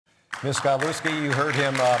Ms. Godlewski, you heard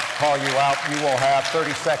him call you out. You will have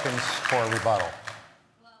 30 seconds for a rebuttal.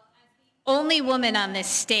 Only woman on this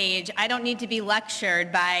stage, I don't need to be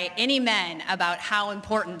lectured by any men about how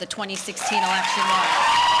important the 2016 election was.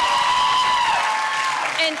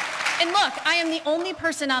 And look, I am the only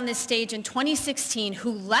person on this stage in 2016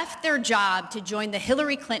 who left their job to join the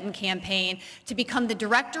Hillary Clinton campaign, to become the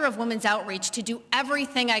director of women's outreach, to do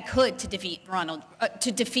everything I could to defeat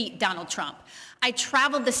Donald Trump. I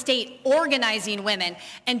traveled the state organizing women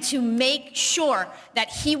and to make sure that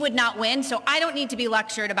he would not win, so I don't need to be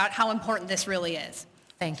lectured about how important this really is.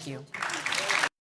 Thank you.